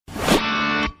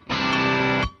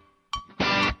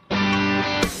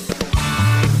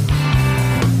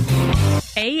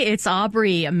it's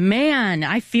Aubrey. Man,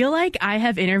 I feel like I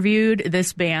have interviewed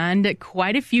this band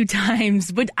quite a few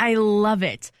times, but I love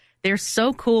it. They're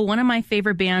so cool. One of my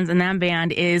favorite bands in that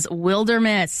band is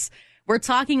Wildermiss. We're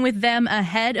talking with them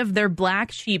ahead of their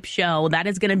Black Sheep show. That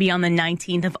is going to be on the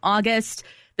 19th of August.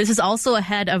 This is also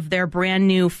ahead of their brand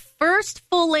new first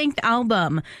full-length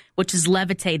album, which is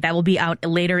Levitate. That will be out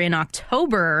later in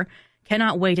October.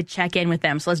 Cannot wait to check in with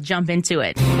them. So let's jump into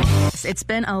it. It's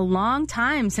been a long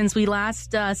time since we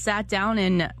last sat down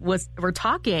and were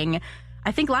talking.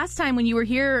 I think last time when you were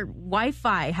here,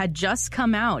 Wi-Fi had just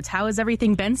come out. How has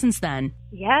everything been since then?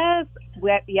 Yes.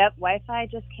 Yep. Wi-Fi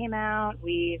just came out.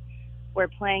 We were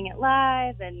playing it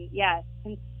live. And yeah,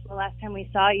 since the last time we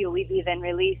saw you, we've even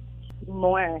released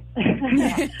more.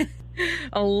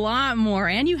 A lot more.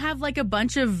 And you have like a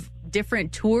bunch of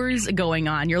different tours going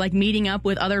on. You're like meeting up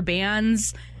with other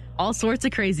bands, all sorts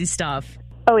of crazy stuff.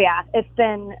 Oh yeah, it's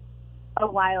been a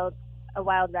wild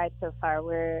ride so far.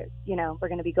 We're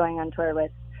going to be going on tour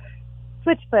with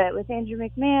Switchfoot, with Andrew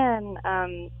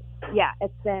McMahon. Yeah,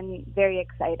 it's been very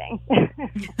exciting.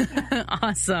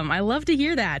 Awesome. I love to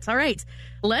hear that. All right,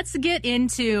 let's get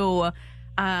into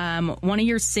one of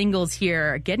your singles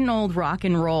here, Getting Old Rock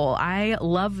and Roll. I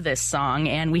love this song,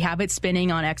 and we have it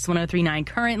spinning on X1039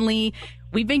 currently.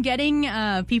 We've been getting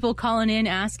people calling in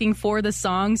asking for the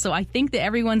song, so I think that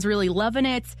everyone's really loving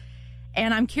it.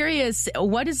 And I'm curious,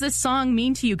 what does this song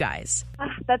mean to you guys?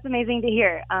 That's amazing to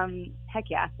hear. Heck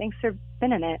yeah. Thanks for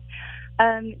spinning it.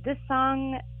 This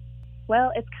song,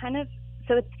 well, it's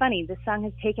funny. This song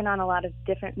has taken on a lot of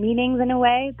different meanings in a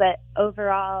way, but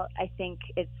overall, I think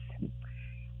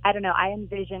I don't know, I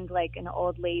envisioned like an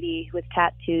old lady with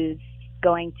tattoos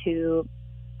going to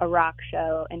a rock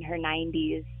show in her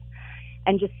 90s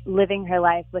and just living her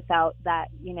life without that,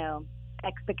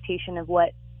 expectation of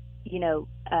what,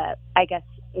 I guess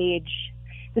age,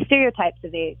 the stereotypes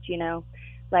of age,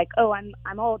 like, oh,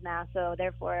 I'm old now, so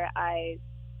therefore I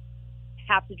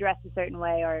have to dress a certain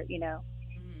way or,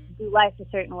 do life a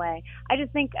certain way. I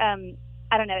just think, I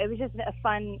don't know, it was just a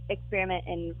fun experiment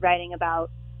in writing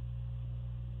about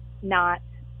not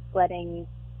letting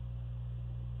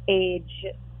age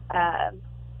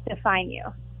define you,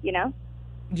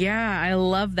 Yeah, I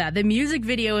love that. The music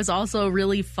video is also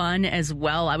really fun as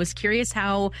well. I was curious,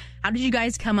 how did you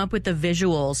guys come up with the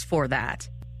visuals for that?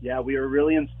 Yeah, we were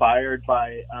really inspired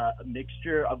by a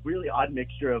really odd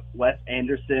mixture of Wes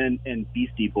Anderson and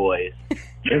Beastie Boys.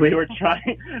 And we were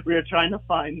trying to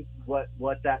find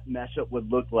what that mashup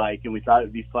would look like, and we thought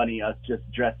it'd be funny us just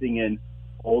dressing in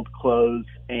old clothes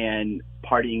and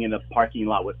partying in a parking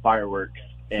lot with fireworks.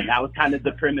 And that was kind of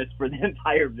the premise for the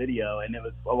entire video, and it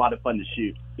was a lot of fun to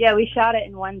shoot. Yeah, we shot it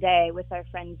in one day with our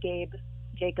friend Gabe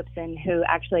Jacobson, who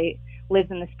actually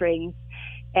lives in the Springs.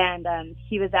 And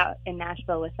he was out in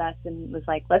Nashville with us and was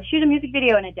like, let's shoot a music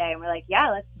video in a day. And we're like,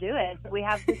 yeah, let's do it. We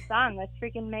have this song. Let's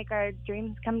freaking make our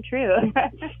dreams come true.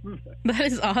 That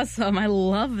is awesome. I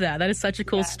love that. That is such a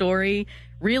cool story.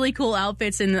 Really cool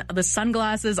outfits and the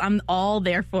sunglasses. I'm all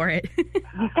there for it. We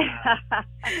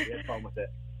had fun with it.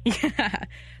 Yeah.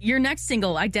 Your next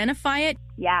single, Identify It.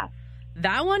 Yeah.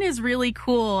 That one is really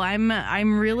cool.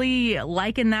 I'm really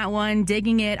liking that one,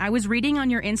 digging it. I was reading on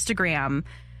your Instagram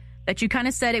that you kind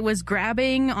of said it was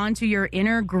grabbing onto your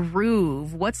inner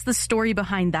groove. What's the story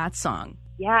behind that song?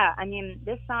 Yeah, I mean,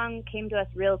 this song came to us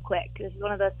real quick. This is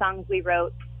one of those songs we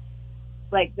wrote,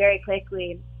 like, very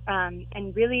quickly.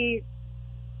 And really,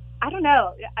 I don't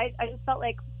know. I just felt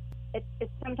like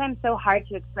it's sometimes so hard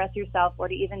to express yourself or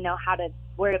to even know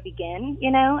where to begin,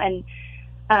 And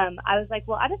I was like,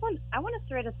 well, I want us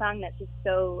to write a song that's just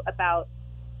so about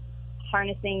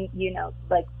harnessing,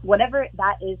 like, whatever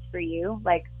that is for you,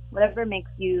 like, whatever makes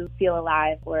you feel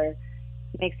alive or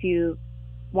makes you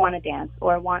want to dance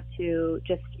or want to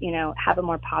just, have a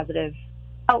more positive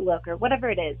outlook or whatever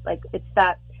it is. Like, it's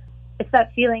that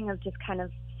feeling of just kind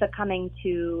of succumbing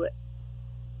to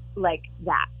like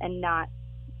that and not,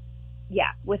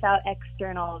 without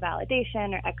external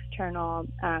validation or external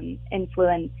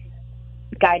influence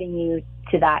guiding you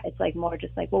to that. It's like more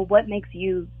just like, well, what makes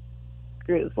you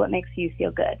groove? What makes you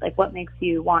feel good? Like, what makes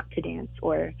you want to dance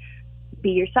or be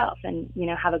yourself and,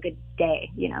 have a good day,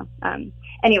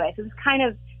 Anyway, so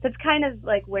that's kind of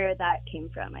like where that came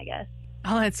from, I guess.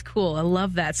 Oh, that's cool. I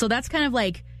love that. So that's kind of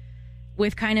like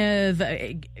with kind of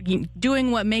doing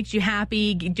what makes you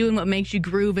happy, doing what makes you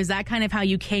groove. Is that kind of how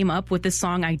you came up with the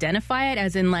song Identify It,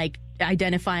 as in like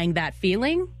identifying that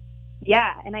feeling?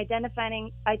 Yeah, and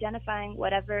identifying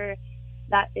whatever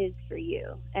that is for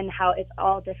you and how it's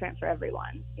all different for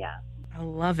everyone. Yeah. I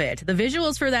love it. The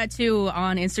visuals for that too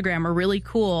on Instagram are really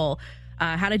cool.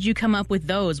 How did you come up with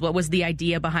those? What was the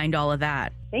idea behind all of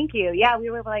that? Thank you. Yeah, we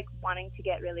were like wanting to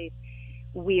get really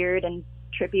weird and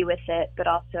trippy with it, but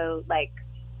also like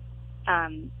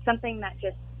something that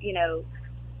just,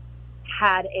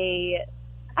 had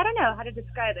I don't know how to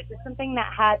describe it, just something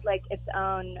that had like its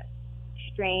own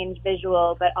strange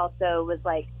visual, but also was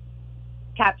like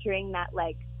capturing that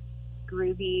like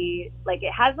groovy, like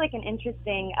it has like an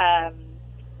interesting,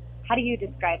 how do you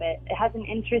describe it? It has an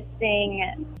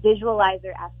interesting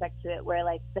visualizer aspect to it where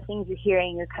like the things you're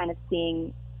hearing, you're kind of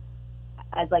seeing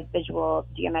as like visual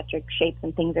geometric shapes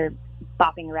and things are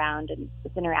bopping around and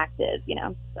it's interactive,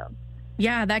 so.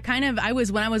 Yeah, that kind of,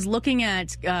 when I was looking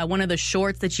at one of the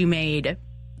shorts that you made,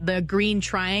 the green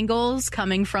triangles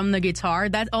coming from the guitar,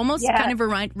 that almost kind of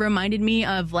reminded me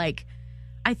of like,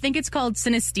 I think it's called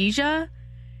synesthesia,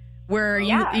 where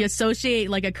you associate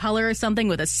like a color or something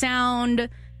with a sound.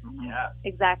 Yeah,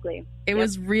 exactly. It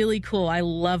was really cool. I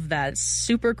love that.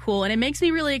 Super cool. And it makes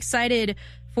me really excited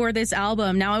for this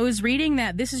album. Now, I was reading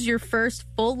that this is your first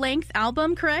full-length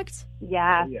album, correct?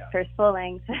 Yeah, first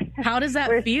full-length. How does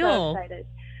that feel? So excited.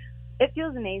 It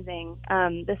feels amazing.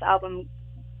 This album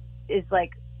is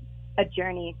like a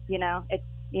journey, It's,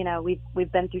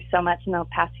 we've been through so much in the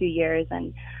past few years,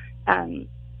 and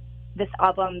this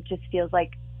album just feels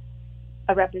like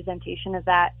a representation of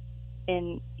that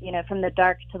in, from the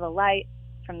dark to the light,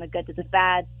 from the good to the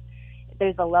bad.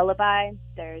 There's a lullaby,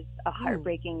 there's a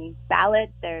heartbreaking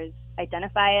ballad, there's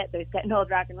Identify It, there's Getting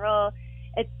Old Rock and Roll.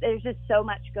 There's just so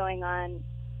much going on,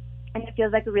 and it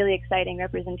feels like a really exciting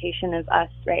representation of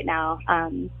us right now.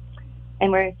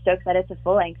 And we're so excited to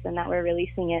full length and that we're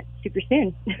releasing it super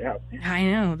soon. Yeah. I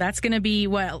know. That's going to be,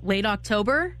 late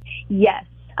October? Yes.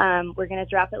 We're going to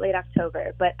drop it late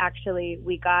October, but actually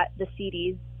we got the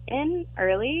CDs in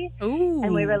early. Ooh.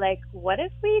 And we were like, what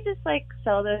if we just like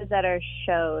sell those at our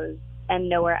shows and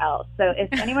nowhere else? So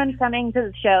if anyone's coming to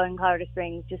the show in Colorado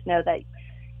Springs, just know that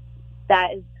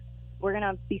is, we're going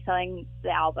to be selling the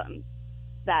album.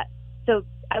 So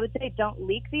I would say don't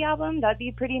leak the album. That'd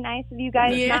be pretty nice of you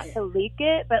guys not to leak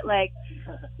it, but like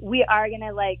we are going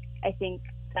to like, I think,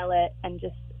 sell it and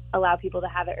just allow people to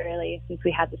have it early since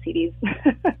we had the CDs.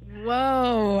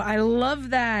 Whoa, I love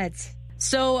that.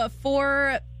 So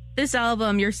for this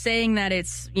album, you're saying that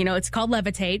it's called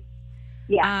Levitate.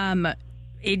 Yeah.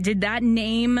 Did that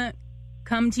name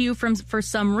come to you for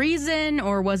some reason,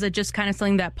 or was it just kind of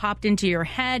something that popped into your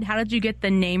head? How did you get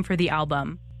the name for the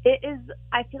album? It is,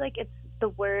 I feel like it's the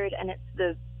word, and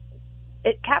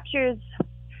it captures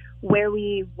where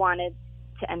we wanted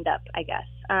to end up, I guess.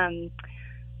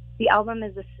 The album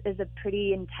is a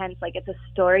pretty intense, like it's a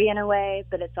story in a way,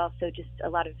 but it's also just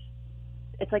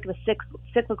it's like the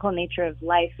cyclical nature of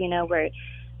life, where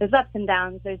there's ups and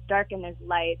downs, there's dark and there's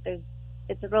light,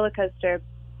 it's a roller coaster,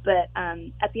 but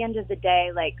at the end of the day,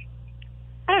 like,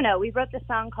 I don't know, we wrote this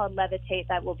song called Levitate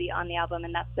that will be on the album,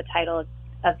 and that's the title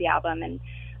of the album, and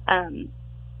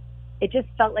it just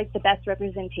felt like the best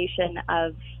representation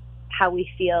of how we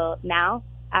feel now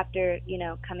after,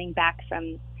 coming back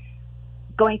from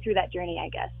going through that journey, I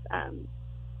guess,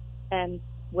 and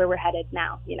where we're headed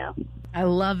now, I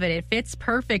love it. It fits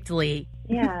perfectly.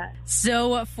 Yeah.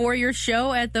 So for your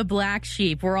show at the Black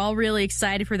Sheep, we're all really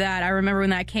excited for that. I remember when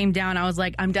that came down, I was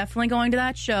like, I'm definitely going to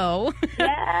that show.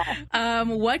 Yeah.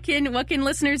 What can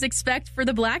listeners expect for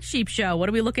the Black Sheep show? What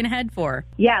are we looking ahead for?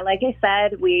 Yeah, like I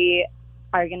said, we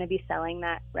are going to be selling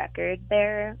that record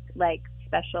there, like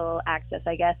special access,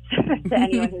 I guess, to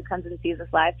anyone who comes and sees us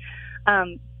live.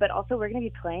 But also we're going to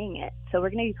be playing it. So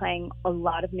we're going to be playing a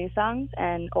lot of new songs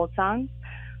and old songs.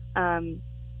 And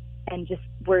just,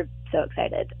 we're so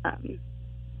excited.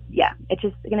 Yeah, it's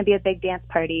just going to be a big dance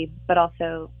party, but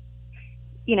also,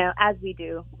 as we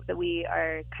do, that we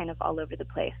are kind of all over the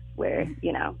place where,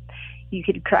 you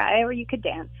could cry or you could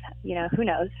dance, who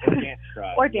knows? Or dance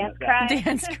cry. Or dance cry.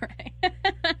 Dance cry.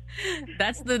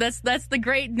 That's the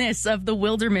greatness of the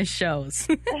Wildermiss shows.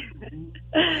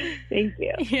 Thank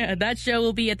you. Yeah, that show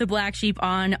will be at the Black Sheep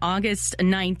on August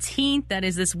 19th. That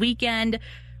is this weekend.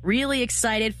 Really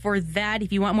excited for that.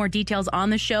 If you want more details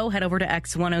on the show, head over to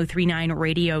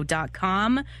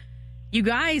x1039radio.com. You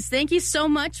guys, thank you so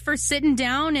much for sitting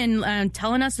down and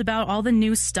telling us about all the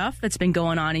new stuff that's been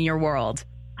going on in your world.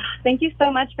 Thank you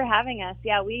so much for having us.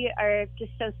 Yeah, we are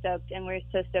just so stoked, and we're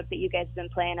so stoked that you guys have been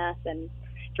playing us. And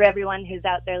for everyone who's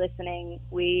out there listening,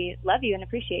 we love you and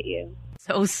appreciate you.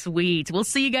 So sweet. We'll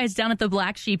see you guys down at the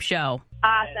Black Sheep show.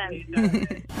 Awesome.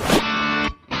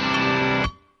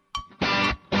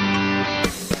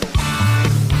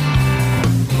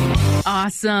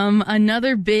 Awesome.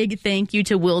 Another big thank you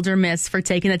to Wildermiss for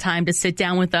taking the time to sit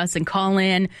down with us and call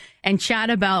in and chat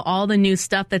about all the new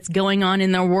stuff that's going on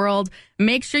in the world.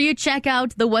 Make sure you check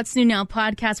out the What's New Now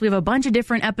podcast. We have a bunch of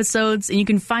different episodes, and you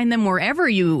can find them wherever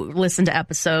you listen to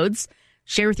episodes.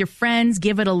 Share with your friends,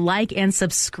 give it a like, and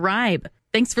subscribe.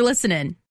 Thanks for listening.